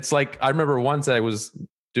It's like, I remember once I was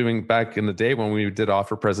doing back in the day when we did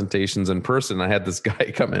offer presentations in person, I had this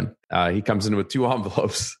guy come in. He comes in with 2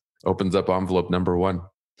 envelopes, opens up envelope number 1,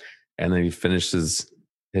 and then he finishes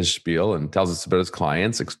his spiel and tells us about his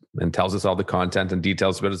clients and tells us all the content and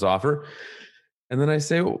details about his offer. And then I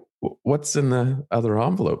say, what's in the other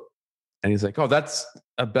envelope? And he's like, oh, that's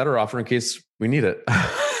a better offer in case we need it.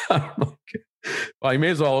 Well, you may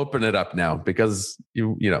as well open it up now because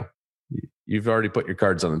you've already put your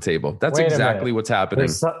cards on the table. That's exactly what's happening.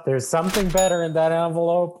 There's something better in that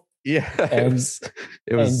envelope. Yeah, it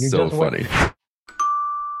was so funny.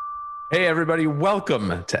 Hey, everybody.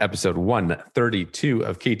 Welcome to episode 132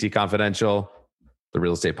 of KT Confidential, the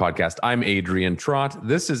real estate podcast. I'm Adrian Trott.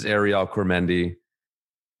 This is Ariel Cormendi,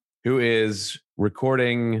 who is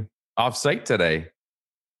recording off-site today.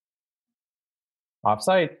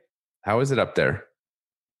 Off-site. How is it up there?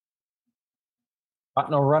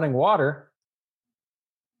 Got no running water.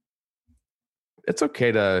 It's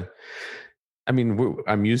okay to,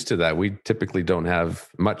 I'm used to that. We typically don't have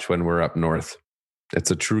much when we're up north. It's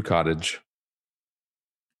a true cottage.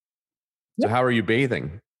 So how are you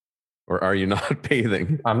bathing? Or are you not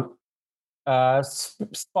bathing?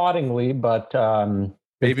 Spottingly, but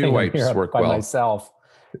baby wipes work by well. Myself.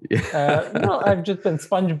 No, I've just been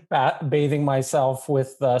sponge bathing myself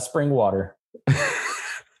with spring water.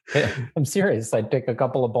 I'm serious. I take a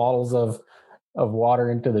couple of bottles of water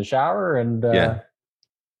into the shower, and that's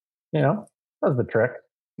the trick.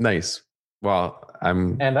 Nice. Well,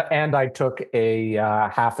 and I took a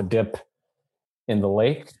half a dip in the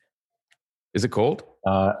lake. Is it cold?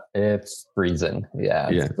 It's freezing. Yeah,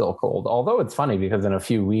 it's still cold. Although it's funny because in a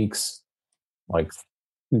few weeks, like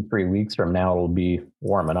 2-3 weeks from now, it'll be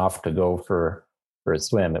warm enough to go for a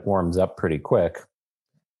swim. It warms up pretty quick.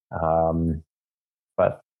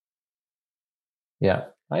 But yeah,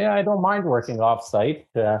 I don't mind working off site.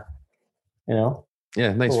 Yeah,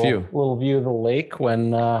 nice view. Little view of the lake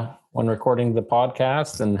when recording the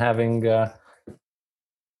podcast and having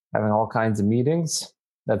all kinds of meetings.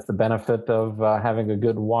 That's the benefit of having a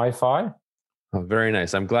good Wi-Fi. Oh, very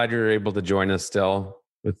nice. I'm glad you're able to join us still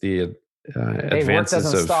with the advances. Work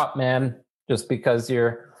doesn't stop, man. Just because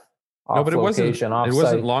you're off location, off site. It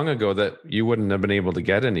wasn't long ago that you wouldn't have been able to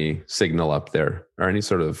get any signal up there or any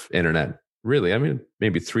sort of internet. Really,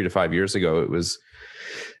 maybe 3 to 5 years ago, it was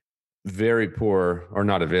very poor or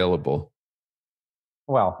not available.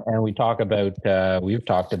 Well, and we've talked about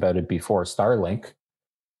it before, Starlink,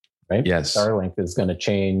 right? Yes. Starlink is going to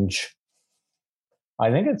change. I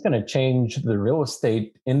think it's going to change the real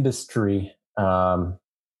estate industry in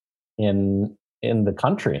the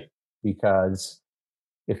country, because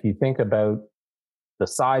if you think about the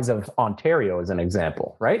size of Ontario as an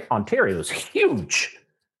example, right? Ontario is huge.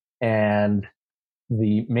 And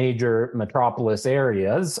the major metropolis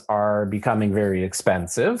areas are becoming very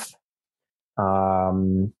expensive.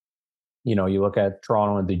 You look at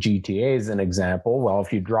Toronto and the GTA as an example. Well,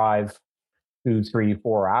 if you drive 2, 3,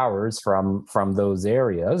 4 hours from those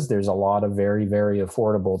areas, there's a lot of very, very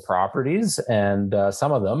affordable properties. And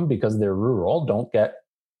some of them, because they're rural, don't get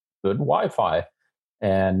good Wi-Fi.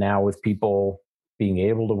 And now with people being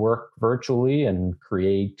able to work virtually and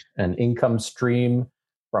create an income stream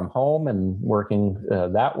from home and working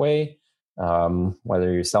that way,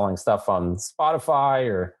 whether you're selling stuff on Spotify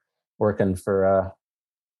or working for,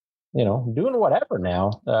 doing whatever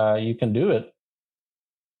now, you can do it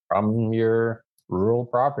from your rural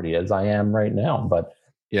property, as I am right now. But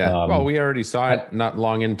well, we already saw it not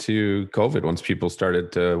long into COVID. Once people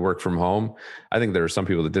started to work from home, I think there were some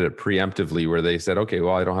people that did it preemptively, where they said, okay,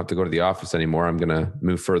 well, I don't have to go to the office anymore. I'm going to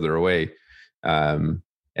move further away.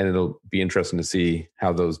 And it'll be interesting to see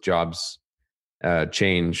how those jobs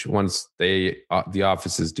change once the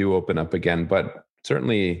offices do open up again. But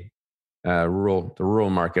certainly, the rural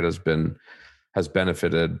market has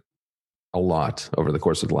benefited a lot over the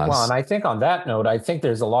course of the last. Well, and I think on that note, I think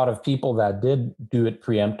there's a lot of people that did do it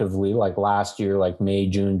preemptively, like last year, like May,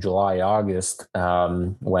 June, July, August,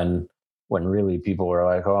 when really people were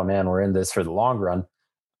like, "Oh man, we're in this for the long run."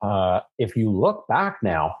 If you look back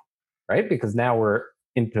now, right, because now we're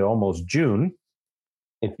into almost June.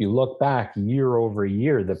 If you look back year over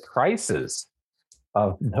year, the prices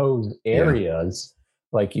of those areas,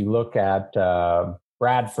 like you look at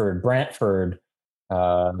Bradford, Brantford,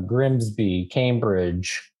 Grimsby,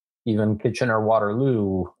 Cambridge, even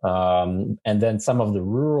Kitchener-Waterloo, and then some of the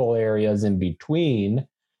rural areas in between,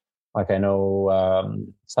 like I know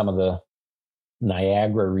some of the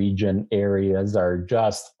Niagara region areas are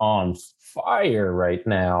just on fire right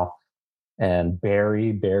now. And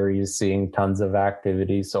Barrie is seeing tons of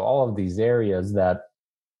activity. So all of these areas that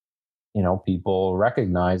people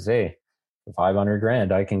recognize, hey, for 500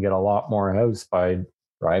 grand, I can get a lot more house by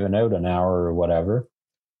driving out an hour or whatever.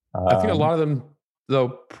 I think a lot of them, though,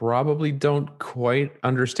 probably don't quite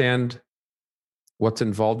understand what's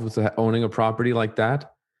involved with owning a property like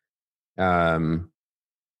that. I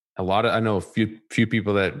know a few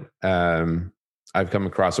people that I've come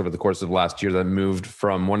across over the course of last year that moved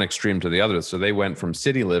from one extreme to the other. So they went from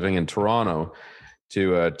city living in Toronto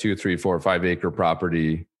to a 2, 3, 4, 5 acre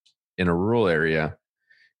property in a rural area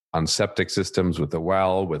on septic systems with a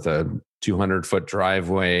well, with a 200-foot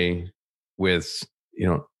driveway, with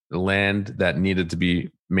land that needed to be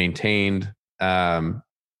maintained.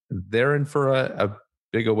 They're in for a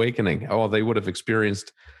big awakening. Oh, they would have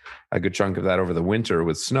experienced a good chunk of that over the winter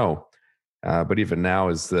with snow. But even now,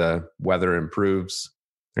 as the weather improves,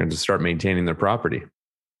 they're going to start maintaining their property.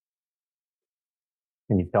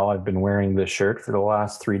 Can you tell I've been wearing this shirt for the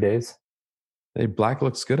last 3 days? Hey, black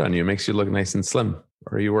looks good on you. It makes you look nice and slim.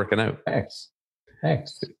 Or are you working out? Thanks.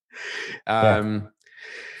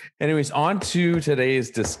 Anyways, on to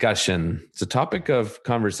today's discussion. It's a topic of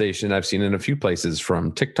conversation I've seen in a few places,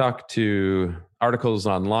 from TikTok to articles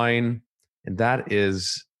online, and that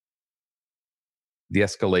is the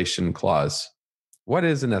escalation clause. What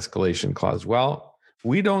is an escalation clause? Well,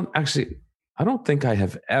 I don't think I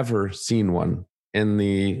have ever seen one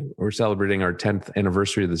we're celebrating our 10th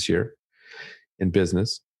anniversary this year in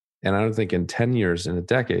business. And I don't think in 10 years, in a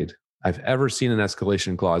decade, I've ever seen an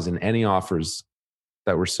escalation clause in any offers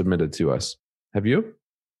that were submitted to us. Have you?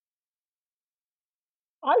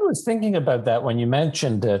 I was thinking about that when you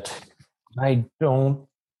mentioned it. I don't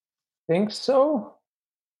think so.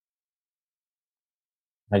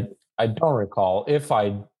 I don't recall. If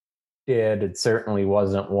I did, it certainly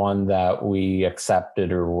wasn't one that we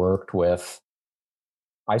accepted or worked with.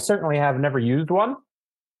 I certainly have never used one.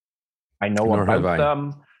 I know about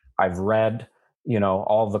them. I've read,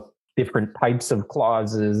 all the different types of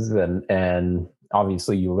clauses, and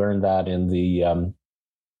obviously you learn that in the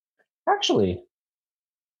actually,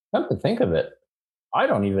 come to think of it, I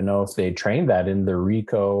don't even know if they train that in the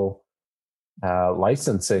RICO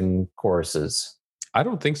licensing courses. I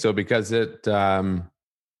don't think so, because it's a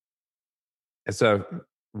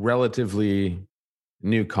relatively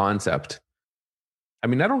new concept. I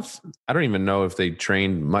mean, I don't even know if they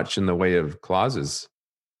train much in the way of clauses.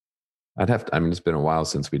 It's been a while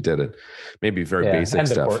since we did it. Maybe very basic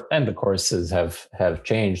stuff. And the courses have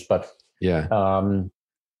changed, but yeah. Well,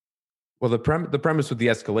 the premise with the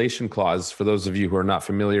escalation clause, for those of you who are not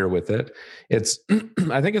familiar with it, it's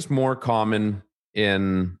I think it's more common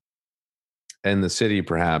in the city,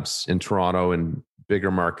 perhaps in Toronto and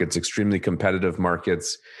bigger markets, extremely competitive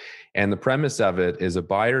markets. And the premise of it is a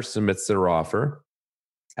buyer submits their offer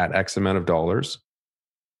at X amount of dollars,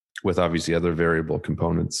 with obviously other variable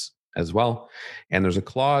components as well. And there's a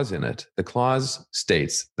clause in it. The clause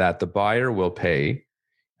states that the buyer will pay,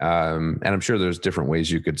 and I'm sure there's different ways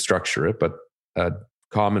you could structure it, but a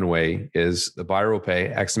common way is the buyer will pay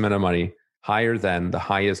X amount of money higher than the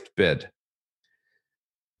highest bid,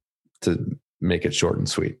 to make it short and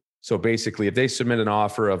sweet. So basically, if they submit an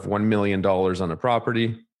offer of $1 million on a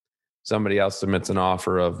property, somebody else submits an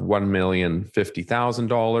offer of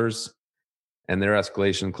 $1,050,000, and their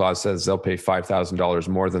escalation clause says they'll pay $5,000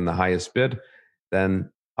 more than the highest bid, then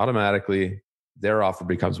automatically their offer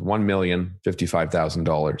becomes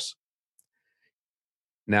 $1,055,000.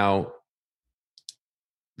 Now,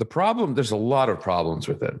 there's a lot of problems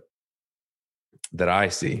with it that I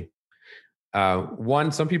see.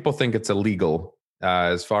 One, some people think it's illegal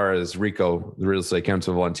as far as RICO, the Real Estate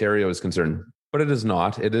Council of Ontario, is concerned, but it is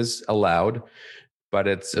not. It is allowed, but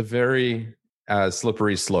it's a very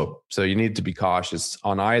slippery slope. So you need to be cautious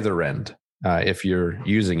on either end if you're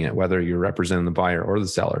using it, whether you're representing the buyer or the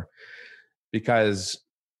seller. Because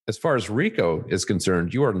as far as RICO is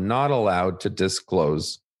concerned, you are not allowed to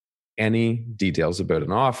disclose any details about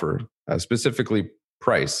an offer, specifically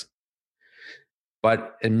price.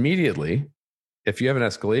 But immediately, if you have an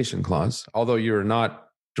escalation clause, although you're not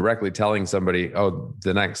directly telling somebody, oh,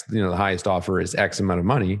 the highest offer is X amount of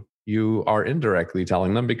money, you are indirectly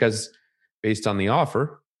telling them, because based on the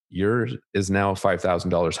offer, yours is now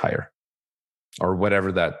 $5,000 higher, or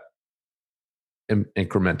whatever that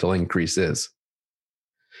incremental increase is.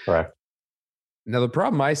 Correct. Now, the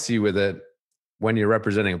problem I see with it when you're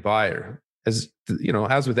representing a buyer is,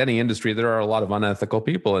 as with any industry, there are a lot of unethical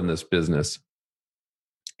people in this business.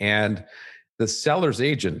 And the seller's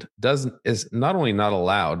agent is not only not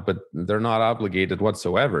allowed, but they're not obligated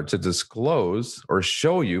whatsoever to disclose or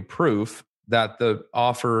show you proof that the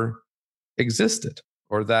offer existed,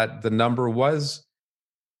 or that the number was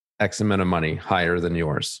X amount of money higher than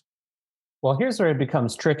yours. Well, here's where it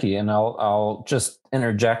becomes tricky, and I'll just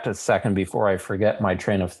interject a second before I forget my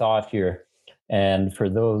train of thought here. And for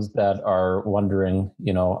those that are wondering,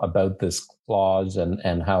 about this clause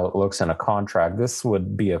and how it looks in a contract, this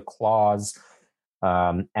would be a clause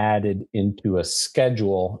added into a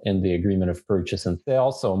schedule in the agreement of purchase and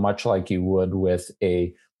sale. So much like you would with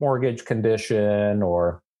a mortgage condition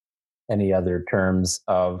or any other terms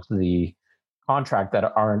of the contract that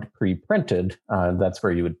aren't pre-printed, that's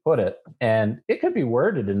where you would put it. And it could be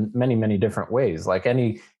worded in many, many different ways, like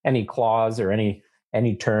any clause or any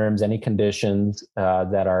terms, any conditions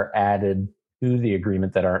that are added to the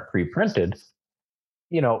agreement that aren't pre-printed.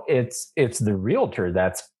 It's the realtor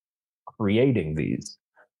that's creating these.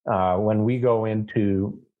 When we go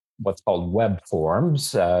into what's called web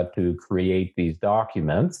forms to create these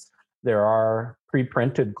documents, there are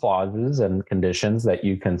pre-printed clauses and conditions that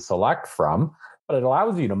you can select from, but it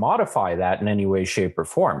allows you to modify that in any way, shape, or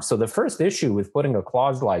form. So the first issue with putting a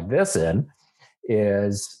clause like this in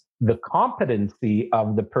is the competency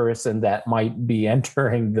of the person that might be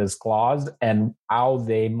entering this clause and how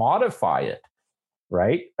they modify it,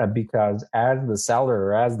 right? Because as the seller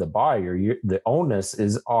or as the buyer, the onus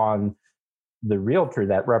is on the realtor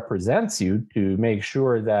that represents you to make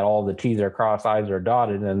sure that all the T's are crossed, I's are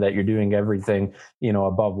dotted, and that you're doing everything,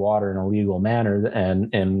 above water in a legal manner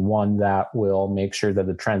and one that will make sure that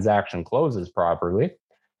the transaction closes properly.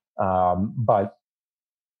 But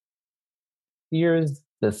here's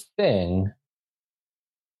the thing.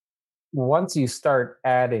 Once you start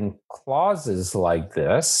adding clauses like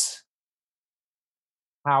this,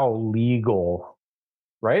 how legal,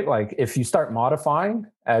 right? Like if you start modifying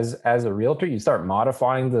as a realtor, you start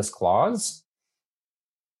modifying this clause,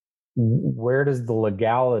 where does the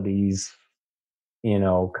legalities,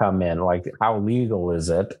 come in? Like how legal is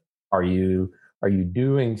it? Are you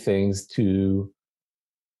doing things to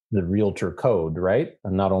the realtor code, right?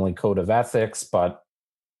 And not only code of ethics, but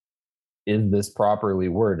is this properly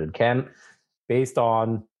worded? Based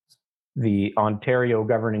on the Ontario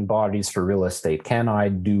governing bodies for real estate, can I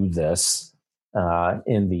do this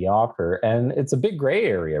in the offer? And it's a big gray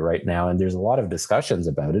area right now. And there's a lot of discussions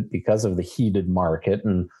about it because of the heated market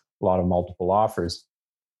and a lot of multiple offers.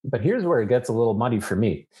 But here's where it gets a little muddy for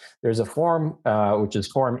me. There's a form, which is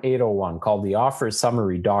Form 801, called the Offer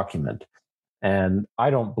Summary Document. And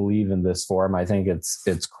I don't believe in this form. I think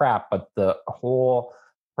it's crap. But the whole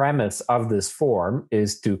premise of this form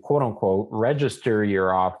is to, quote unquote, register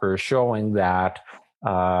your offer, showing that,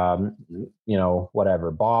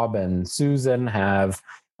 whatever, Bob and Susan have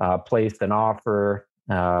placed an offer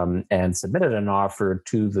and submitted an offer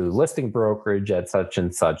to the listing brokerage at such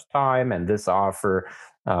and such time. And this offer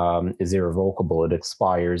is irrevocable. It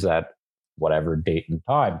expires at whatever date and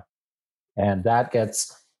time. And that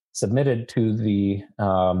gets submitted to the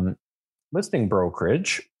listing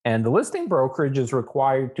brokerage. And the listing brokerage is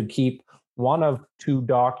required to keep one of two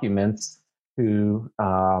documents to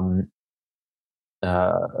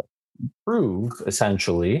prove,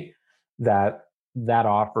 essentially, that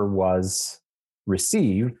offer was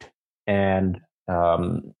received and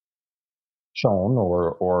shown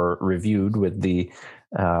or reviewed with the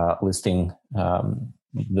listing,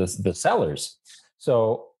 the sellers.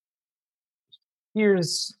 So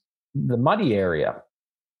here's the muddy area.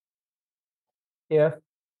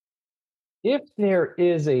 If there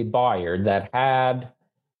is a buyer that had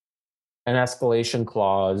an escalation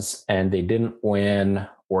clause and they didn't win,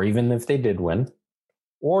 or even if they did win,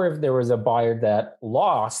 or if there was a buyer that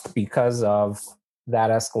lost because of that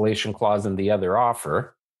escalation clause in the other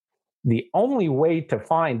offer, the only way to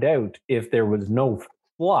find out if there was no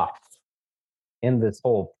fluff in this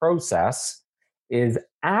whole process is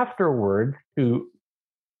afterward to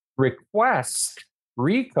request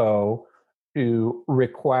RECO to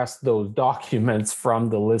request those documents from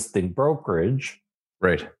the listing brokerage.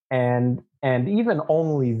 Right. And even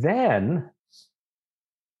only then,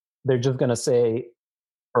 they're just going to say,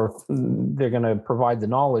 or they're going to provide the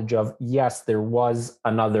knowledge of, yes, there was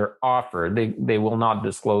another offer. They will not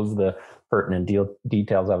disclose the pertinent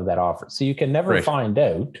details of that offer. So you can never find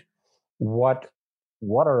out what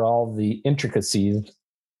are all the intricacies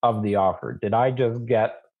of the offer. Did I just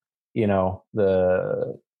get,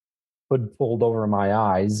 the hood pulled over my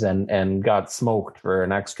eyes and got smoked for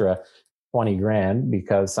an extra 20 grand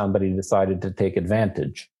because somebody decided to take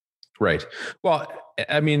advantage? Right. Well,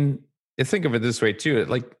 I mean, think of it this way too.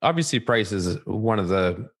 Like obviously price is one of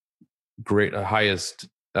the highest,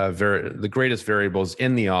 the greatest variables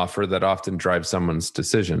in the offer that often drives someone's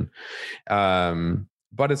decision.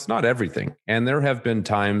 But it's not everything. And there have been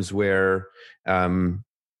times where,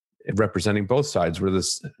 representing both sides, where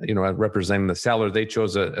this, representing the seller, they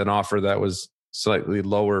chose an offer that was slightly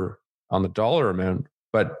lower on the dollar amount,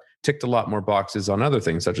 but ticked a lot more boxes on other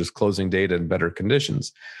things such as closing date and better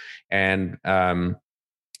conditions. And, and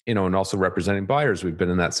also representing buyers. We've been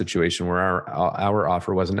in that situation where our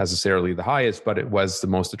offer wasn't necessarily the highest, but it was the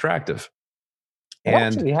most attracte. It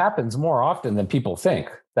actually happens more often than people think.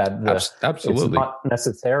 That absolutely, it's not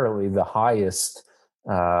necessarily the highest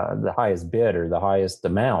bid or the highest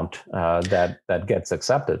amount that gets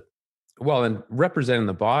accepted. Well, and representing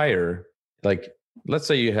the buyer, like let's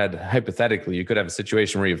say you had, hypothetically, you could have a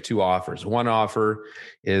situation where you have two offers. One offer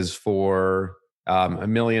is for $1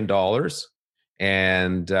 million,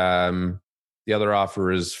 and the other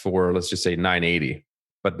offer is for, let's just say, 980.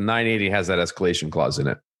 But 980 has that escalation clause in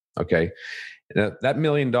it. Okay, that $1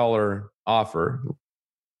 million offer,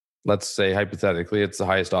 let's say hypothetically, it's the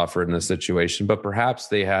highest offer in this situation, but perhaps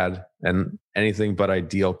they had an anything but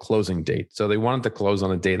ideal closing date. So they wanted to close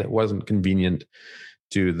on a day that wasn't convenient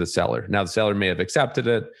to the seller. Now, the seller may have accepted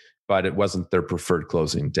it, but it wasn't their preferred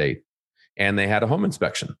closing date. And they had a home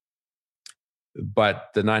inspection. But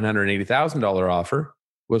the $980,000 offer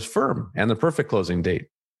was firm and the perfect closing date.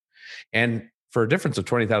 And for a difference of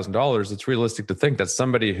 $20,000, it's realistic to think that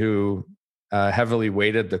somebody who heavily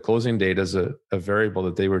weighted the closing date as a variable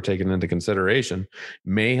that they were taking into consideration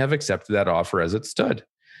may have accepted that offer as it stood.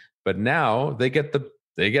 But now they get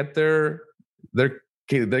their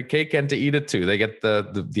cake and to eat it too. They get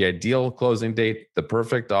the ideal closing date, the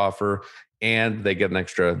perfect offer, and they get an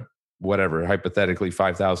extra, whatever, hypothetically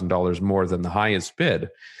 $5,000 more than the highest bid,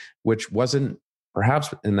 which wasn't,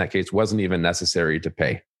 perhaps in that case, wasn't even necessary to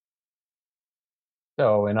pay.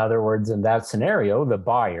 So in other words, in that scenario, the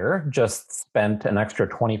buyer just spent an extra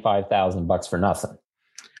 $25,000 for nothing.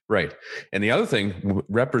 Right. And the other thing,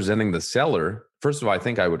 representing the seller, first of all, I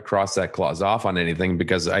think I would cross that clause off on anything,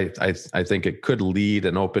 because I think it could lead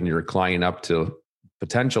and open your client up to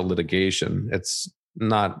potential litigation. It's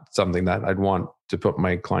not something that I'd want to put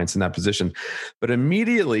my clients in that position. But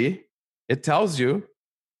immediately it tells you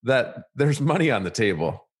that there's money on the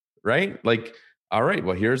table, right? Like, all right,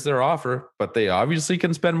 well, here's their offer, but they obviously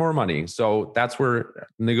can spend more money. So that's where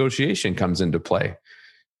negotiation comes into play.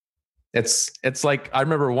 It's like, I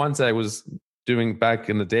remember once I was doing, back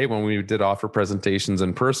in the day when we did offer presentations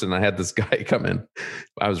in person, I had this guy come in.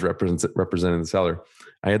 I was representing the seller.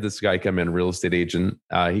 I had this guy come in, real estate agent.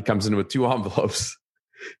 He comes in with 2 envelopes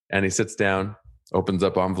and he sits down, opens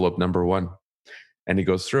up envelope number 1, and he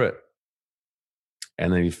goes through it.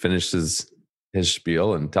 And then he finishes his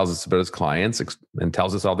spiel and tells us about his clients and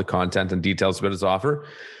tells us all the content and details about his offer.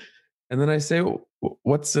 And then I say,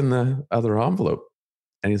 what's in the other envelope?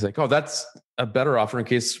 And he's like, oh, that's a better offer in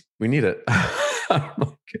case we need it.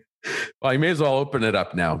 Well, you may as well open it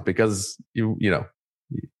up now, because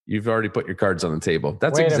you've already put your cards on the table.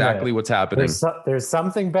 That's exactly what's happening. There's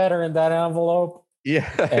something better in that envelope. Yeah,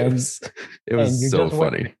 it was so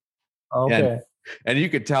funny. Okay. And you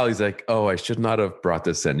could tell he's like, oh, I should not have brought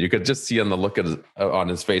this in. You could just see on the look on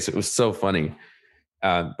his face. It was so funny.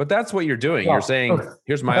 But that's what you're doing. You're saying,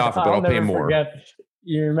 here's my offer, but I'll pay more.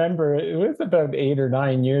 You remember, it was about 8 or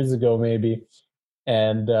 9 years ago, maybe.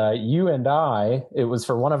 And you and I, it was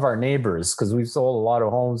for one of our neighbors, because we've sold a lot of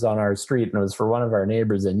homes on our street, and it was for one of our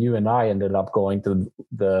neighbors. And you and I ended up going to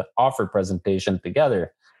the offer presentation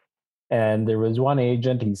together. And there was one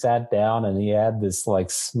agent, he sat down and he had this like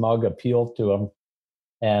smug appeal to him,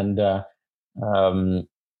 and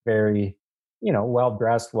very,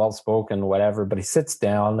 well-dressed, well-spoken, whatever. But he sits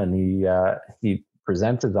down and he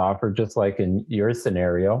presents his offer just like in your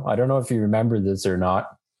scenario. I don't know if you remember this or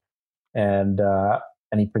not. And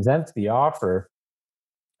he presents the offer,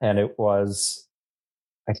 and it was,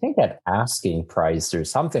 I think, at asking price or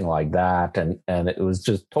something like that. And it was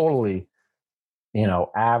just totally,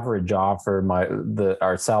 average offer.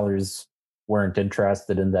 Our sellers weren't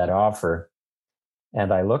interested in that offer.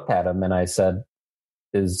 And I looked at him and I said,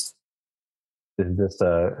 is this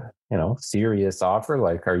a, serious offer?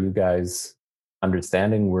 Like, are you guys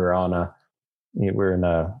understanding we're in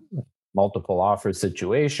a multiple offer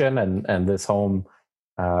situation, and this home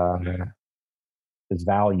is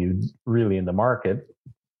valued really in the market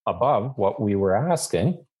above what we were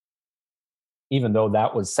asking, even though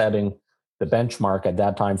that was setting the benchmark at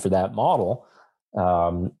that time for that model.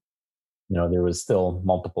 There was still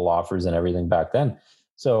multiple offers and everything back then.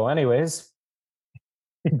 So anyways,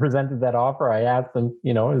 he presented that offer. I asked him,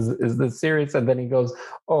 is this serious? And then he goes,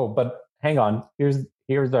 oh, but hang on,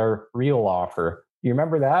 here's our real offer. You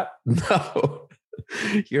remember that? No.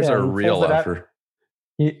 Here's our real offer.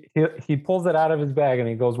 He pulls it out of his bag and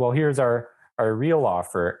he goes, well, here's our real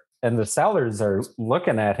offer. and the sellers are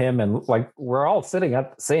looking at him, and like we're all sitting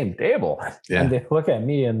at the same table, Yeah. and they look at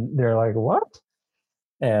me and they're like, "What?"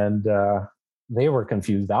 And they were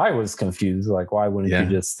confused. I was confused. Like, why wouldn't you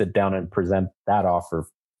just sit down and present that offer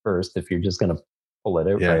first if you're just going to pull it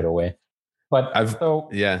out right away? But I've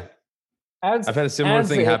had a similar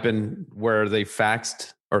thing happen where they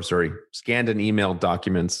scanned and emailed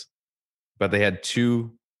documents, but they had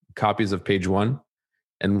 2 copies of page 1,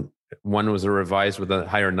 and one was a revised with a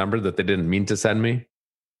higher number that they didn't mean to send me,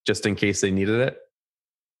 just in case they needed it.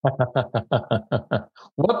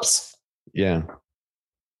 Whoops. Yeah.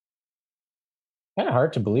 Kind of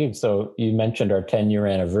hard to believe. So you mentioned our 10-year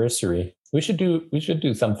anniversary. We should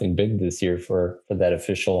do something big this year for that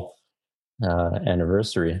official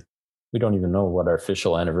anniversary. We don't even know what our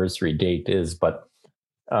official anniversary date is, but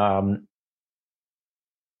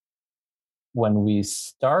when we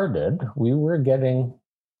started, we were getting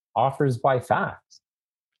offers by fax.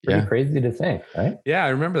 Pretty crazy to think, right? Yeah, I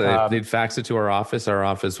remember they'd fax it to our office. Our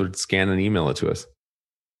office would scan and email it to us.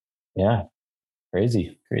 Yeah.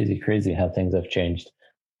 Crazy how things have changed.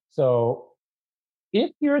 So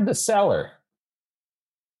if you're the seller,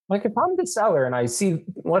 like if I'm the seller and I see,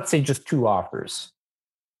 let's say, just 2 offers,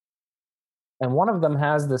 and one of them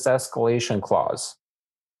has this escalation clause,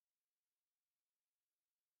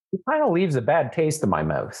 it kind of leaves a bad taste in my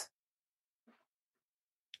mouth.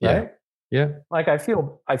 Right? Yeah. Like I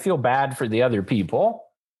feel bad for the other people.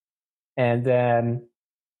 And then,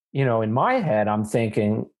 in my head, I'm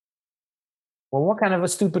thinking, well, what kind of a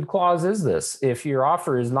stupid clause is this? If your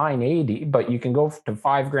offer is $980, but you can go to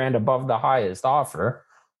 $5,000 above the highest offer,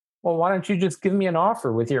 well, why don't you just give me an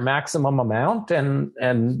offer with your maximum amount and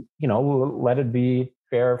let it be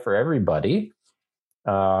fair for everybody?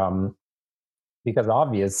 Because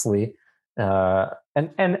obviously, and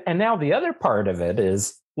now the other part of it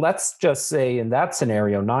is, let's just say in that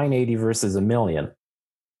scenario, 980 versus $1 million,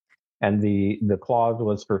 and the clause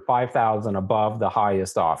was for 5,000 above the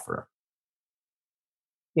highest offer.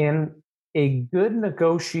 In a good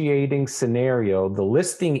negotiating scenario, the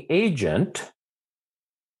listing agent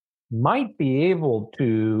might be able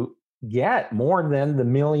to get more than the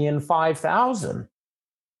 1,005,000,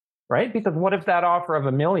 right? Because what if that offer of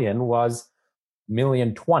 $1 million was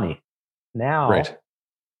 $1,020,000? Now,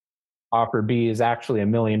 offer B is actually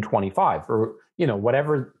 $1,025,000, or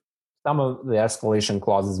whatever. Some of the escalation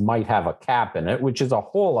clauses might have a cap in it, which is a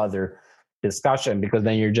whole other discussion, because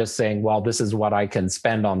then you're just saying, well, this is what I can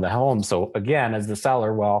spend on the home. So again, as the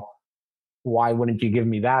seller, well, why wouldn't you give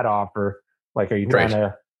me that offer? Like, are you trying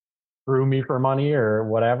to screw me for money or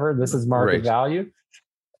whatever? This is market value.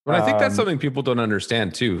 Well, I think that's something people don't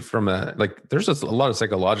understand too. There's just a lot of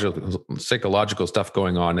psychological stuff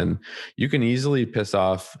going on, and you can easily piss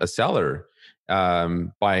off a seller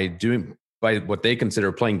by what they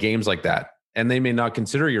consider playing games like that, and they may not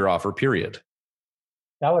consider your offer. Period.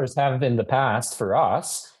 Sellers have in the past, for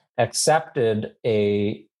us, accepted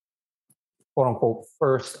a quote unquote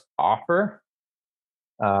first offer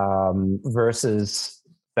versus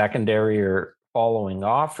secondary or following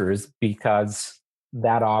offers, because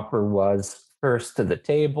that offer was first to the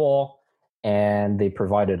table and they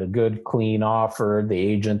provided a good, clean offer. The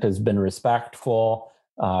agent has been respectful.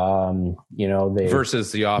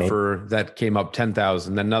 Versus the offer that came up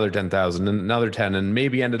 10,000, then another 10,000, and another 10, and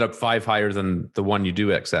maybe ended up 5 higher than the one you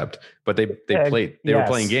do accept. But they were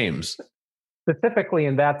playing games. Specifically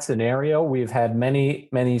in that scenario, we've had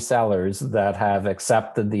many sellers that have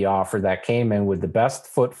accepted the offer that came in with the best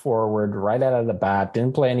foot forward right out of the bat,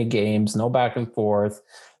 didn't play any games, no back and forth,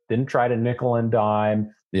 didn't try to nickel and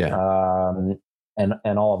dime, and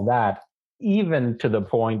all of that, even to the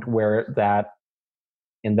point where that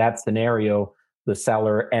in that scenario, the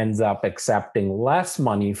seller ends up accepting less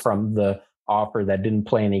money from the offer that didn't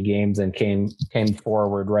play any games and came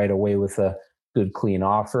forward right away with a good, clean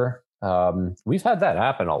offer. We've had that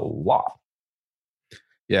happen a lot.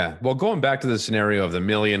 Yeah. Well, going back to the scenario of the $1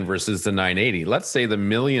 million versus the 980, let's say the $1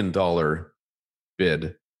 million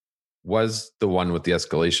bid was the one with the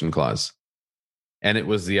escalation clause, and it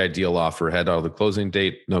was the ideal offer, had all the closing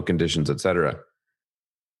date, no conditions, etc.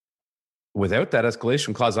 Without that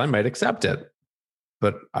escalation clause, I might accept it,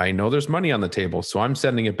 but I know there's money on the table, so I'm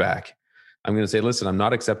sending it back. I'm going to say, listen, I'm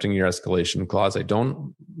not accepting your escalation clause. I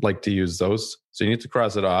don't like to use those, so you need to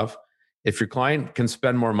cross it off. If your client can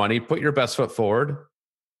spend more money, put your best foot forward,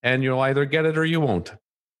 and you'll either get it or you won't.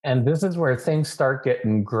 And this is where things start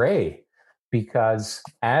getting gray, because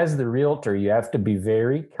as the realtor, you have to be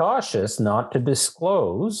very cautious not to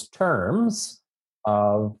disclose terms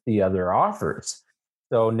of the other offers.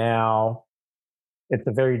 So now it's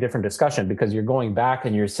a very different discussion, because you're going back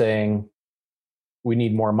and you're saying, we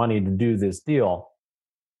need more money to do this deal.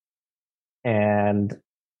 And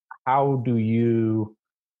how do you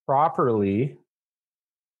properly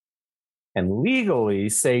and legally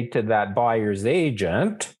say to that buyer's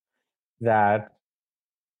agent that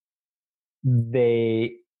there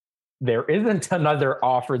isn't another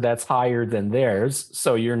offer that's higher than theirs,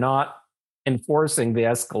 so you're not enforcing the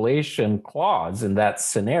escalation clause in that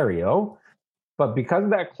scenario, but because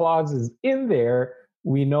that clause is in there,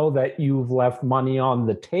 we know that you've left money on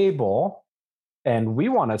the table and we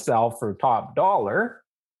want to sell for top dollar,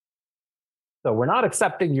 so we're not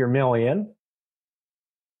accepting your million.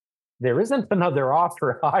 There isn't another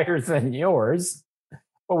offer higher than yours,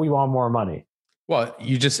 but we want more money. Well,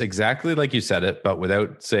 you just exactly like you said it, but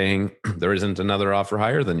without saying there isn't another offer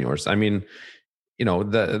higher than yours. I mean,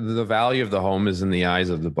 the value of the home is in the eyes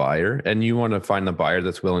of the buyer, and you want to find the buyer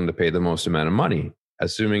that's willing to pay the most amount of money,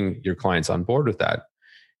 assuming your client's on board with that.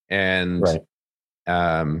 And right.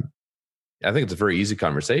 I think it's a very easy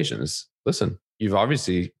conversation. Listen, you've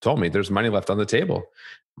obviously told me there's money left on the table.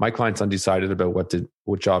 My client's undecided about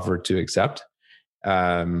which offer to accept.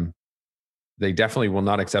 They definitely will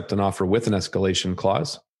not accept an offer with an escalation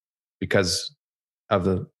clause because of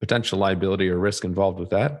the potential liability or risk involved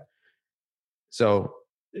with that. So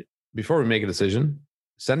before we make a decision,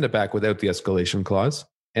 send it back without the escalation clause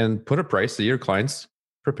and put a price that your client's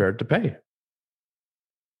prepared to pay.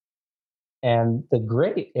 And the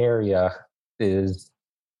gray area is,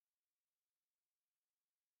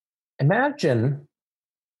 imagine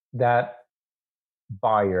that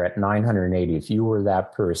buyer at 980, if you were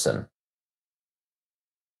that person,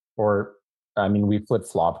 or I mean, we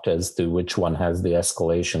flip-flopped as to which one has the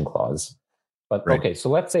escalation clause. But right. Okay, so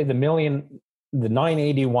let's say the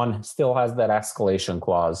 981 still has that escalation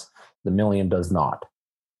clause. The million does not.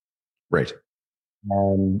 Right.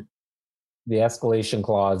 And the escalation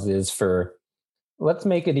clause is for, let's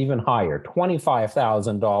make it even higher,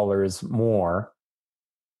 $25,000 more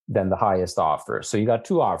than the highest offer. So you got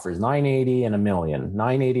two offers, 980 and a million.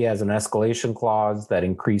 980 has an escalation clause that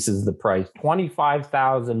increases the price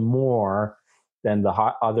 25,000 more than the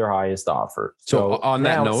other highest offer. So on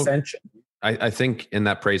that note, I think in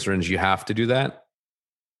that price range, you have to do that,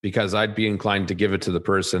 because I'd be inclined to give it to the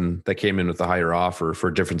person that came in with the higher offer for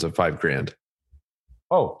a difference of $5,000.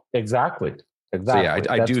 Oh, exactly. So yeah,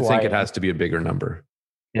 I do think it has to be a bigger number.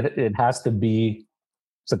 It has to be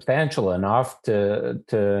substantial enough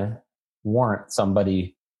to warrant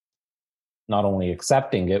somebody not only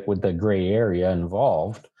accepting it with the gray area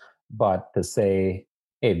involved, but to say,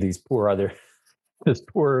 hey, this poor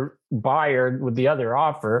buyer with the other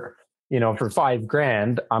offer, for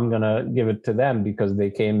 $5,000, I'm going to give it to them because they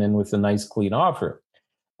came in with a nice, clean offer.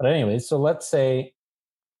 But anyway, so let's say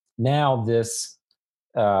now this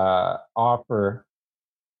offer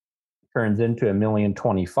turns into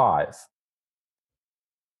 $1,025,000.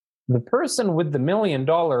 The person with the $1 million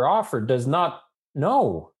offer does not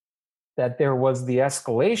know that there was the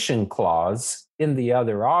escalation clause in the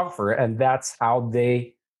other offer, and that's how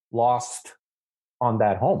they lost on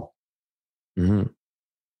that home. Mm-hmm.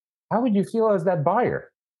 How would you feel as that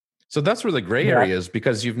buyer? So that's where the gray area is,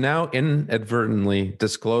 because you've now inadvertently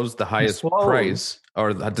disclosed the highest price,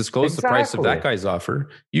 or disclosed the price of that guy's offer.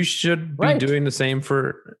 You should be doing the same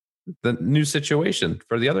for the new situation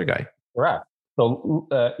for the other guy. Correct. So,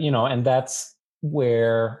 and that's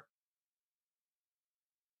where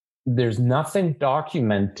there's nothing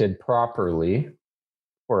documented properly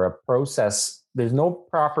for a process. There's no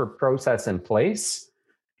proper process in place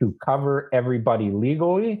to cover everybody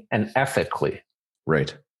legally and ethically.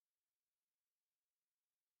 Right.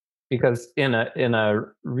 Because in a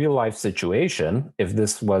real life situation, if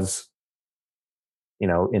this was,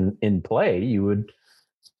 in play, you would,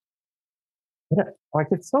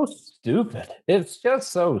 it's so stupid. It's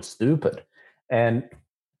just so stupid. And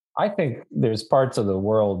I think there's parts of the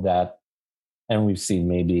world that, and we've seen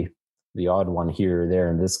maybe the odd one here or there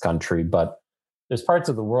in this country, but there's parts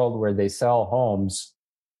of the world where they sell homes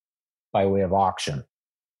by way of auction,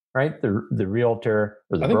 right? The realtor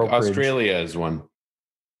or the brokerage. Australia is one.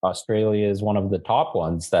 Australia is one of the top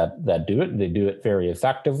ones that do it. They do it very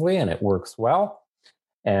effectively and it works well.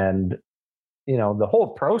 And, the whole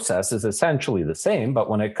process is essentially the same, but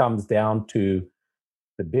when it comes down to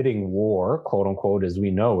the bidding war, quote unquote, as we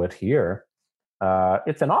know it here,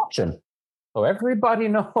 it's an auction. So everybody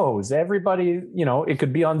knows, it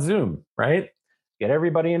could be on Zoom, right? Get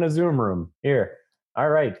everybody in a Zoom room here. All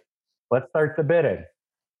right, let's start the bidding.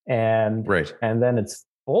 And then it's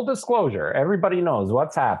full disclosure. Everybody knows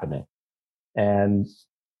what's happening. And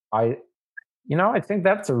I think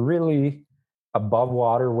that's a really above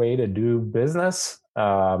water way to do business.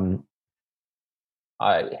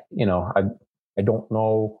 I don't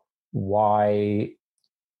know why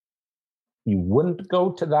you wouldn't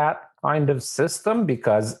go to that kind of system,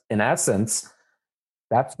 because in essence,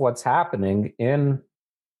 that's what's happening in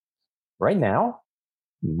right now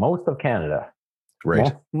most of Canada.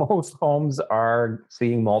 Right. Most homes are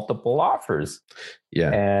seeing multiple offers.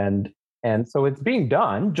 Yeah. And so it's being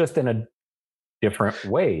done just in a different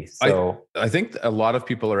way. So I think a lot of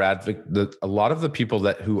people are a lot of the people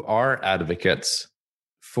who are advocates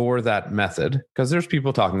for that method, because there's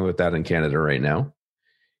people talking about that in Canada right now.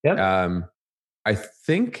 yeah, I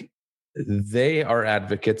think they are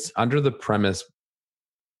advocates under the premise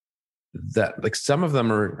that, like, some of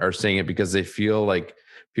them are saying it because they feel like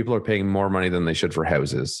people are paying more money than they should for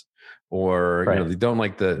houses, or right. they don't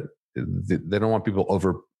like they don't want people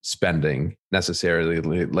overspending necessarily.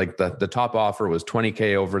 Like the top offer was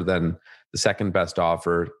 $20,000 over than the second best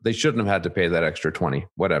offer. They shouldn't have had to pay that extra 20,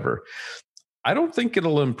 whatever. I don't think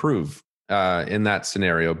it'll improve in that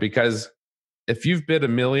scenario, because if you've bid $1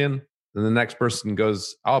 million, then the next person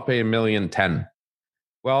goes, I'll pay $1,010,000.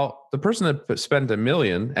 Well, the person that spent $1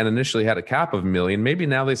 million and initially had a cap of $1 million, maybe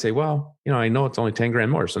now they say, well, I know it's only 10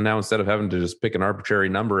 grand more. So now instead of having to just pick an arbitrary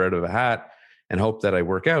number out of a hat and hope that I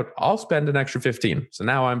work out, I'll spend an extra 15. So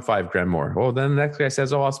now I'm 5 grand more. Well, then the next guy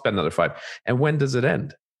says, oh, I'll spend another 5. And when does it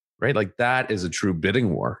end? Right? Like, that is a true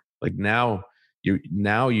bidding war. Like, now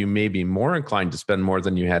you may be more inclined to spend more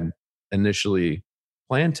than you had initially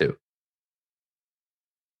planned to.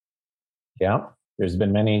 Yeah. There's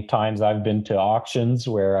been many times I've been to auctions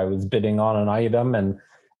where I was bidding on an item and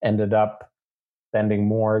ended up spending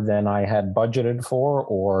more than I had budgeted for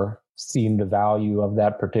or seen the value of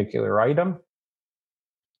that particular item.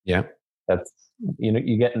 Yeah. That's,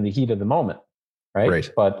 you get in the heat of the moment, right? Right.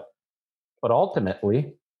 But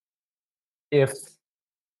ultimately, here's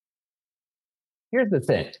the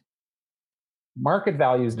thing. Market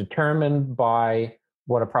value is determined by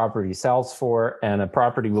what a property sells for, and a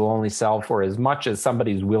property will only sell for as much as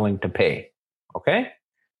somebody's willing to pay. Okay?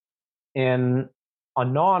 In a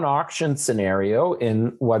non-auction scenario,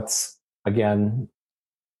 in what's, again,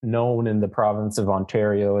 known in the province of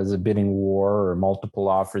Ontario as a bidding war or multiple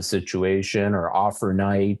offer situation or offer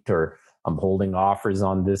night, or I'm holding offers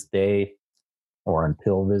on this day or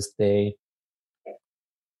until this day,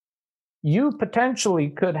 you potentially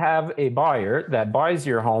could have a buyer that buys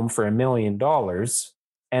your home for $1 million,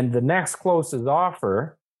 and the next closest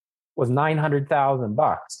offer was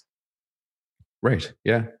 $900,000. Right.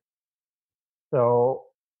 Yeah. So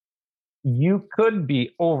you could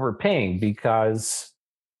be overpaying, because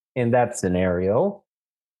in that scenario,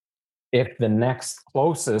 if the next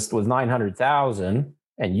closest was 900,000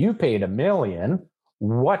 and you paid $1 million,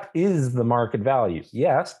 what is the market value?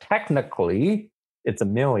 Yes, technically it's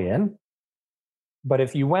 $1 million. But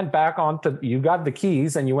if you went back you got the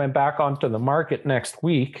keys and you went back onto the market next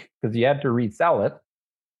week because you had to resell it,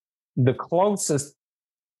 the closest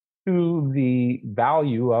to the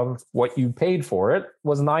value of what you paid for it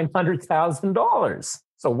was $900,000.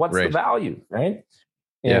 So what's the value, right?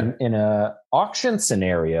 In a auction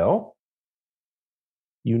scenario,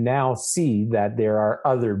 you now see that there are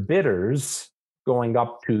other bidders going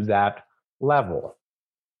up to that level.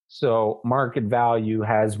 So market value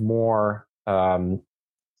has more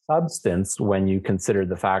substance when you consider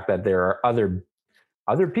the fact that there are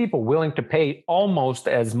other people willing to pay almost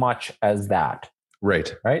as much as that.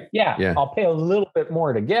 Right. Yeah. I'll pay a little bit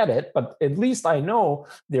more to get it, but at least I know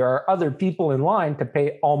there are other people in line to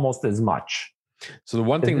pay almost as much. So the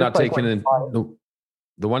one thing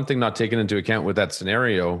the one thing not taken into account with that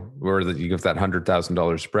scenario, where that you give that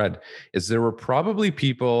 $100,000 spread, is there were probably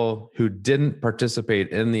people who didn't participate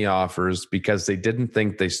in the offers because they didn't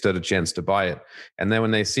think they stood a chance to buy it. And then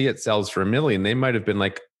when they see it sells for $1 million, they might have been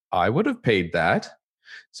like, I would have paid that.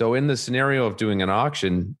 So in the scenario of doing an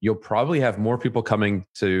auction, you'll probably have more people coming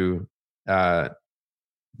to, I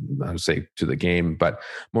would say to the game, but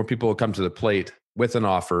more people will come to the plate with an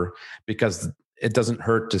offer, because it doesn't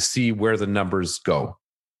hurt to see where the numbers go.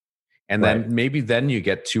 And then maybe then you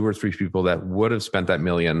get 2 or 3 people that would have spent that $1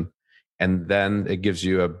 million. And then it gives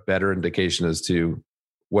you a better indication as to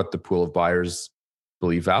what the pool of buyers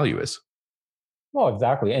believe value is. Well,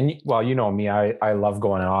 exactly. And well, you know me, I love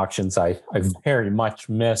going to auctions. I very much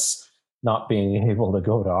miss not being able to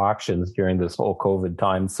go to auctions during this whole COVID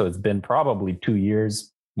time. So it's been probably 2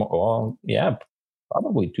 years. Well, yeah,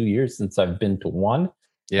 probably 2 years since I've been to one.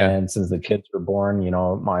 Yeah. And since the kids were born,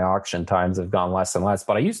 my auction times have gone less and less.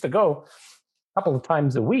 But I used to go a couple of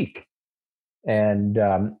times a week. And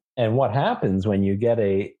what happens when you get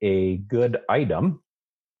a good item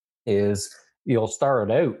is you'll start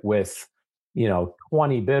out with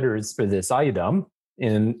 20 bidders for this item.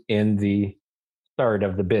 in the start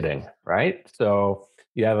of the bidding, right? So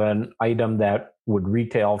you have an item that would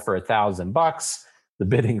retail for $1,000. The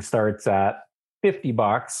bidding starts at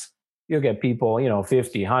 $50. You'll get people,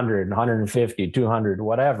 50, 100, 150, 200,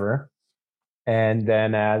 whatever. And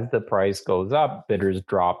then as the price goes up, bidders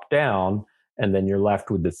drop down, and then you're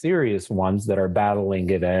left with the serious ones that are battling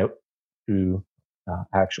it out to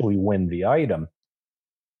actually win the item.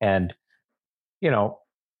 And,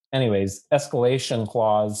 anyways, escalation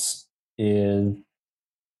clause is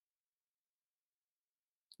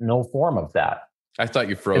no form of that. I thought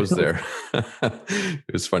you froze there. It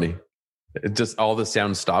was funny. It just all the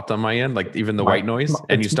sound stopped on my end, like even the white noise,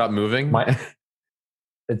 and you stopped moving.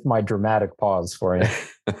 It's my dramatic pause for you.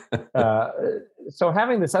 So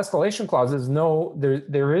having this escalation clause is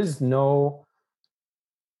there is no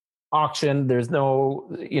auction. There's no,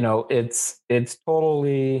 it's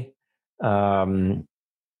totally,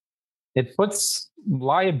 it puts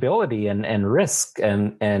liability and risk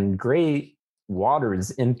and gray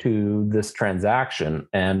waters into this transaction.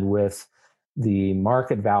 And with the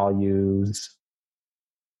market values,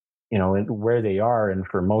 where they are, and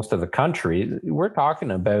for most of the country, we're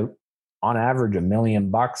talking about on average $1 million,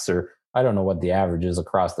 or I don't know what the average is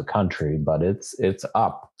across the country, but it's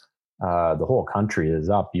up. The whole country is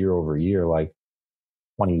up year over year, like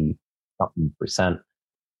 20 something percent.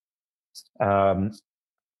 I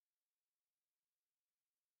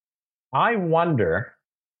wonder,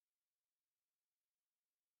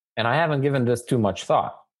 and I haven't given this too much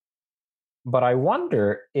thought, but I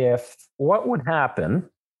wonder what would happen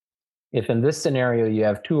if in this scenario you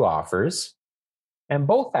have two offers and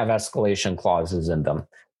both have escalation clauses in them.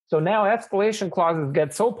 So now escalation clauses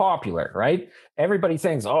get so popular, right? Everybody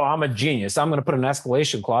thinks, oh, I'm a genius. I'm going to put an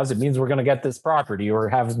escalation clause. It means we're going to get this property or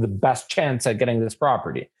have the best chance at getting this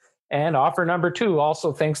property. And offer number two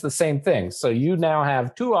also thinks the same thing. So you now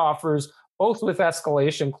have two offers, both with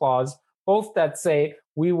escalation clause, both that say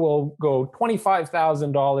we will go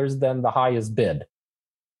 $25,000 than the highest bid.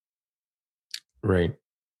 Right.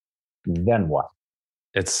 Then what?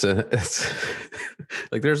 It's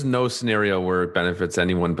like there's no scenario where it benefits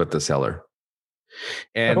anyone but the seller.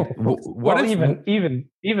 And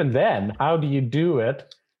even then, how do you do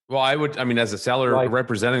it? Well, as a seller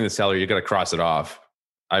representing the seller, you got to cross it off.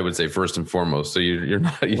 I would say first and foremost, so you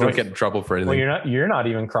don't get in trouble for anything. Well, you're not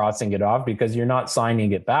even crossing it off because you're not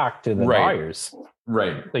signing it back to the buyers.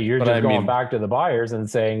 Right. So you're just going back to the buyers and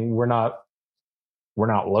saying we're not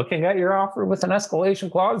looking at your offer with an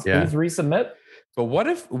escalation clause. Yeah. Please resubmit. But what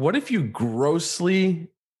if you grossly,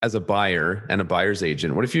 as a buyer and a buyer's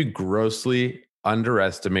agent, what if you grossly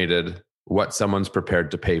underestimated what someone's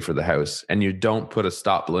prepared to pay for the house, and you don't put a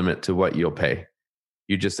stop limit to what you'll pay?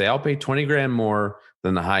 You just say, I'll pay 20 grand more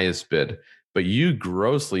than the highest bid, but you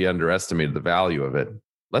grossly underestimated the value of it.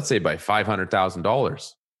 Let's say by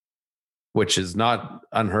 $500,000, which is not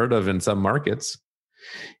unheard of in some markets.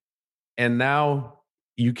 And now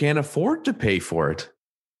you can't afford to pay for it.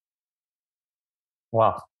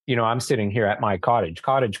 Well, I'm sitting here at my cottage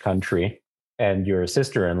country, and your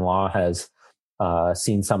sister-in-law has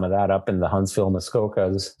seen some of that up in the Huntsville, Muskoka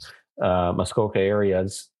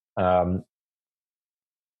areas.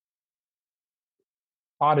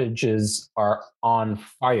 Cottages are on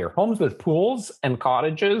fire. Homes with pools and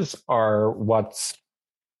cottages are what's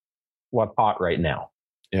hot right now.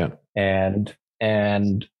 Yeah. And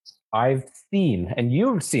I've seen, and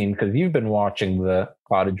you've seen, because you've been watching the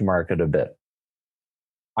cottage market a bit.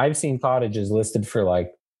 I've seen cottages listed for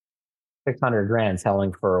like 600 grand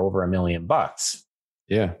selling for over $1 million.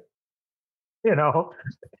 Yeah.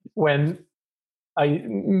 When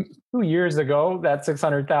 2 years ago, that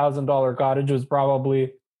 $600,000 cottage was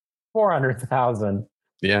probably $400,000.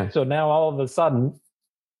 Yeah. So now all of a sudden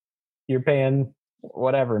you're paying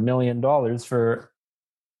whatever $1 million for a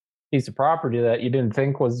piece of property that you didn't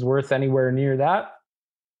think was worth anywhere near that.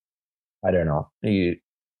 I don't know.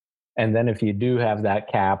 And then if you do have that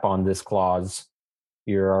cap on this clause,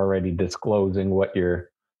 you're already disclosing what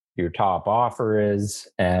your top offer is,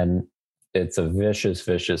 and it's a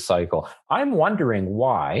vicious cycle. I'm wondering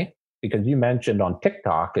why, because you mentioned on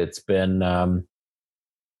TikTok it's been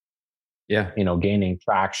gaining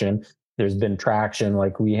traction. There's been traction,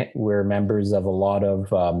 like we're members of a lot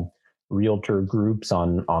of realtor groups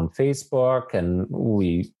on Facebook, and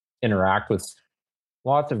we interact with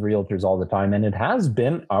lots of realtors all the time, and it has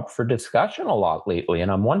been up for discussion a lot lately. And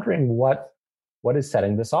I'm wondering what is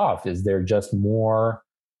setting this off. Is there just more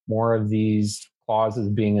of these clauses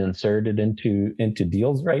being inserted into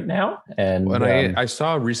deals right now? And I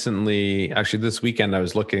saw recently, actually this weekend, I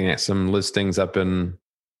was looking at some listings up in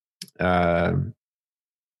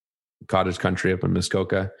Cottage Country up in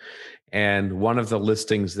Muskoka. And one of the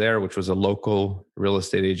listings there, which was a local real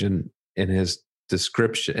estate agent, in his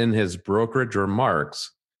description, in his brokerage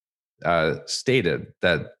remarks, stated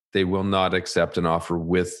that they will not accept an offer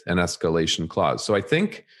with an escalation clause. So I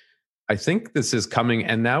think this is coming,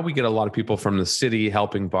 and now we get a lot of people from the city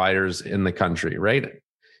helping buyers in the country, right?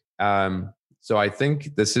 So I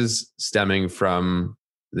think this is stemming from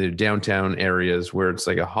the downtown areas where it's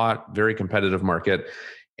like a hot, very competitive market,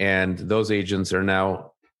 and those agents are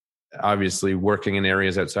now obviously working in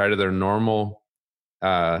areas outside of their normal,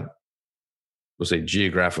 we'll say,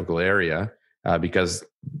 geographical area, because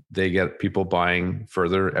they get people buying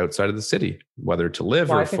further outside of the city, whether to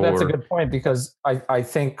live or I think that's a good point, because I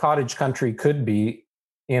think Cottage Country could be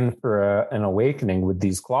in for an awakening with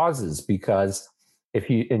these clauses, because if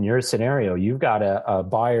you, in your scenario, you've got a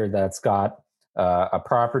buyer that's got a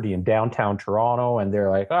property in downtown Toronto, and they're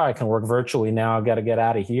like, oh, I can work virtually now. I got to get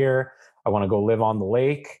out of here. I want to go live on the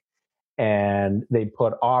lake. And they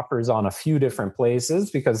put offers on a few different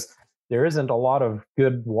places because there isn't a lot of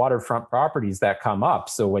good waterfront properties that come up.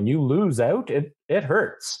 So when you lose out, it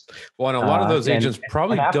hurts. Well, and a lot of those agents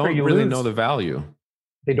probably don't really know the value.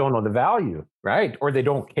 They don't know the value, right? Or they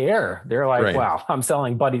don't care. They're like, right, wow, I'm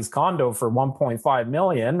selling Buddy's condo for 1.5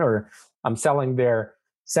 million, or I'm selling their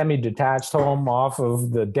semi-detached home off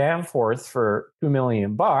of the Danforth for $2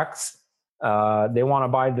 million. They want to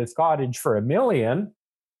buy this cottage for $1 million.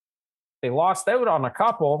 They lost out on a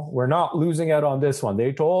couple. We're not losing out on this one.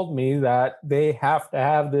 They told me that they have to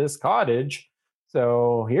have this cottage.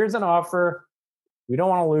 So here's an offer. We don't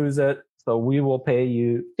want to lose it. So we will pay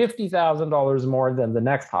you $50,000 more than the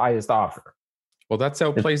next highest offer. Well, that's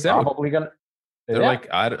how it plays out. Probably gonna. They're like,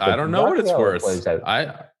 I don't know what it's worth.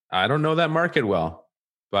 I don't know that market well,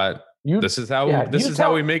 but this is how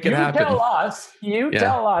we make it happen.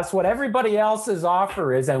 Tell us what everybody else's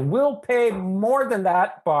offer is, and we'll pay more than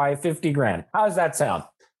that by $50,000. How does that sound?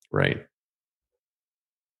 Right.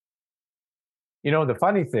 You know, the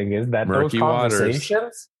funny thing is that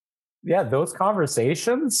those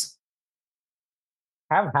conversations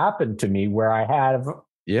have happened to me where I have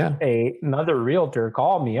another realtor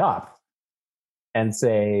call me up and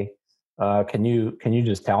say, can you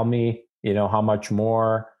just tell me, how much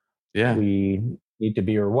more we need to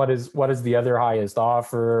be, or what is the other highest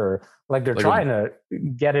offer, or like they're trying to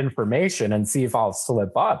get information and see if I'll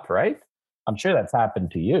slip up, right? I'm sure that's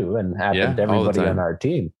happened to you and happened to everybody on our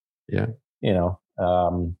team. Yeah. You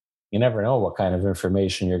never know what kind of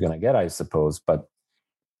information you're going to get, I suppose. But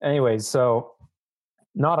anyways, so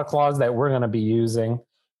not a clause that we're going to be using.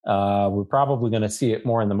 We're probably going to see it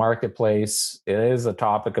more in the marketplace. It is a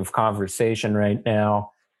topic of conversation right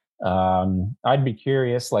now. I'd be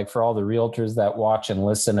curious, like for all the realtors that watch and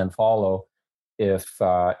listen and follow,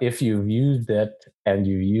 if you've used it and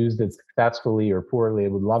you've used it successfully or poorly, I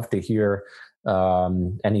would love to hear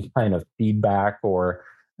any kind of feedback or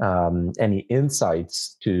any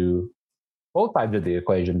insights to both sides of the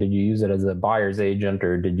equation. Did you use it as a buyer's agent,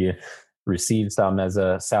 or did you receive some as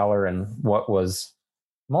a seller? And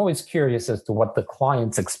I'm always curious as to what the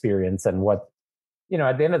client's experience and what,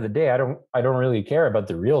 at the end of the day, I don't really care about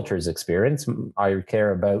the realtor's experience. I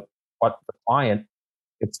care about what the client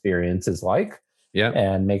experience is like. Yeah.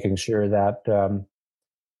 And making sure that,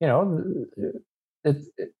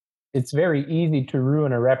 it's very easy to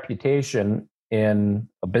ruin a reputation in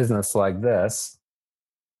a business like this.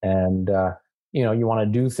 And, you want to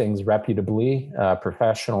do things reputably,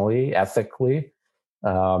 professionally, ethically.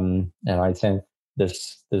 And I think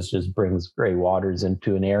this just brings gray waters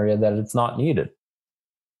into an area that it's not needed.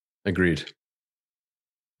 Agreed.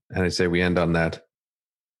 And I say we end on that.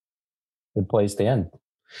 Good place to end.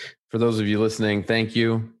 For those of you listening, thank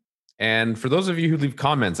you. And for those of you who leave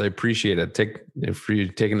comments, I appreciate it. If you're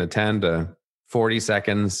taking the 10 to 40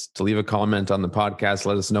 seconds to leave a comment on the podcast,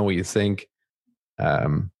 let us know what you think.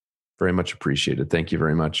 Very much appreciated. Thank you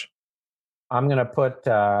very much. I'm going to put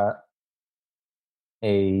a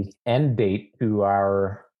end date to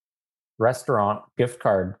our restaurant gift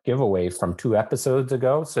card giveaway from 2 episodes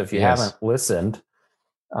ago. So if you haven't listened,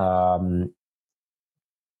 what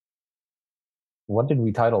did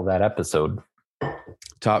we title that episode?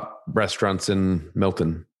 Top restaurants in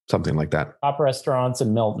Milton, something like that. Top restaurants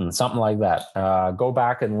in Milton, something like that. Go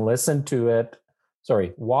back and listen to it.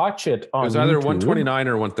 Sorry, watch it on YouTube. It was either 129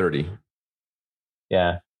 or 130.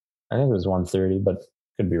 Yeah, I think it was 130, but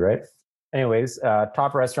could be right. Anyways,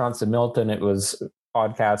 top restaurants in Milton. It was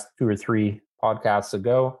podcast 2 or 3 podcasts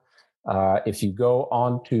ago. If you go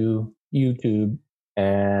onto YouTube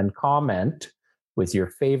and comment with your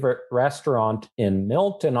favorite restaurant in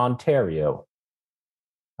Milton, Ontario,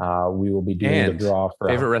 We will be doing the draw for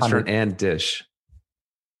favorite restaurant and dish.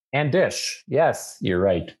 And dish. Yes, you're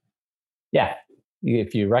right. Yeah.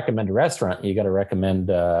 If you recommend a restaurant, you got to recommend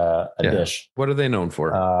a dish. What are they known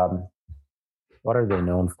for? What are they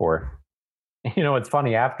known for? You know, it's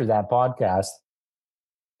funny. After that podcast,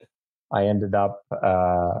 I ended up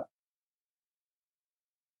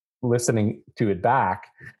listening to it back.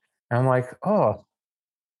 And I'm like, oh,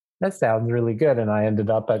 that sounds really good. And I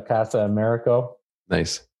ended up at Casa Americo.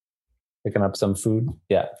 Nice. Picking up some food.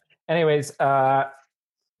 Yeah. Anyways,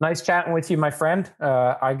 nice chatting with you, my friend.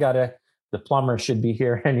 The plumber should be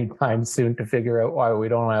here anytime soon to figure out why we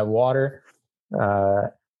don't have water.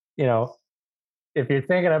 You know, if you're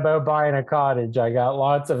thinking about buying a cottage, I got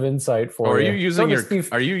lots of insight for you. Are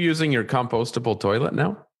you using your compostable toilet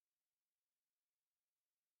now?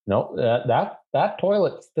 No, that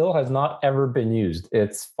toilet still has not ever been used.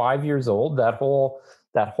 It's 5 years old. That whole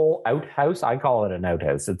outhouse, I call it an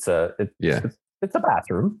outhouse. It's a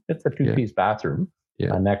bathroom. It's a 2-piece bathroom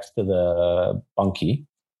next to the bunkie.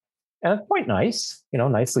 And it's quite nice, you know,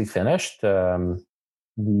 nicely finished. The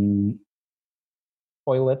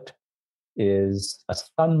toilet is a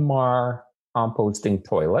Sunmar composting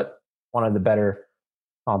toilet, one of the better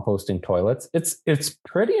composting toilets. It's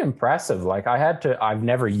pretty impressive. Like I've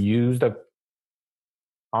never used a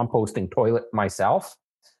composting toilet myself.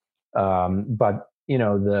 But you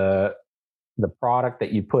know, the product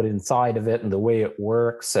that you put inside of it and the way it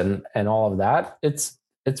works and all of that, it's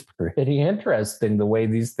pretty interesting the way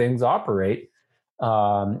these things operate.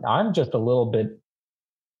 I'm just a little bit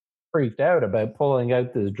freaked out about pulling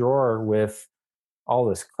out this drawer with all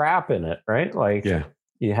this crap in it, right? Like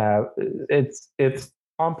you have, it's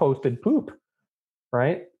composted poop,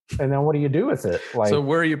 right? And then what do you do with it? Like, so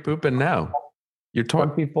where are you pooping now?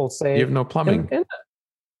 Some people say you have no plumbing.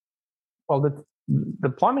 Well, the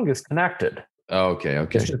plumbing is connected. Oh, okay.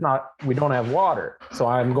 It's just not, we don't have water. So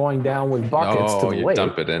I'm going down with buckets to the lake.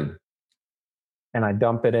 Dump it in. And I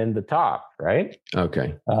dump it in the top, right?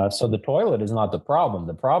 Okay. So the toilet is not the problem.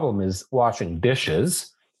 The problem is washing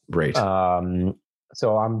dishes. Right.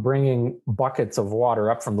 So I'm bringing buckets of water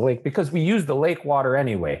up from the lake because we use the lake water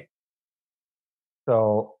anyway.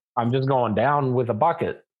 So I'm just going down with a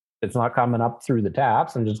bucket. It's not coming up through the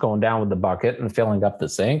taps. I'm just going down with the bucket and filling up the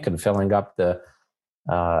sink and filling up the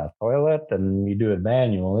toilet, and you do it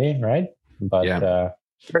manually, right? But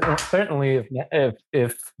certainly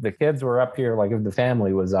if the kids were up here, like if the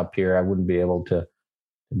family was up here, I wouldn't be able to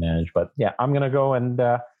manage. But yeah, I'm going to go and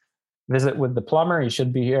visit with the plumber. He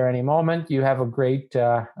should be here any moment. You have a great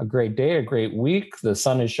day, a great week. The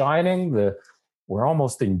sun is shining. We're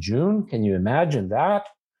almost in June. Can you imagine that?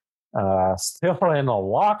 Still in a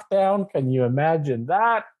lockdown. Can you imagine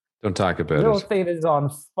that? Don't talk about it. Real estate is on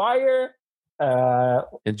fire.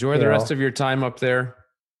 Enjoy the rest of your time up there.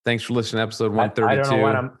 Thanks for listening to episode 132.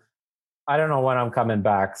 I don't know when I'm coming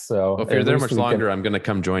back. So if you're there much longer, I'm going to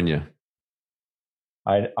come join you.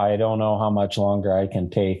 I don't know how much longer I can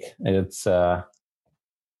take. It's good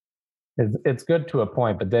to a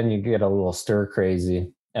point, but then you get a little stir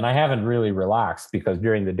crazy. And I haven't really relaxed because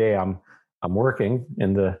during the day I'm working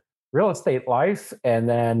in the real estate life, and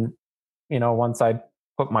then once I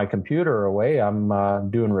put my computer away, I'm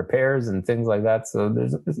doing repairs and things like that. So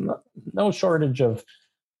there's no shortage of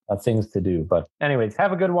things to do. But anyways,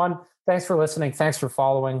 have a good one. Thanks for listening. Thanks for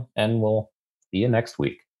following, and we'll see you next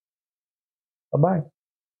week. Bye-bye.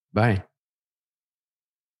 Bye.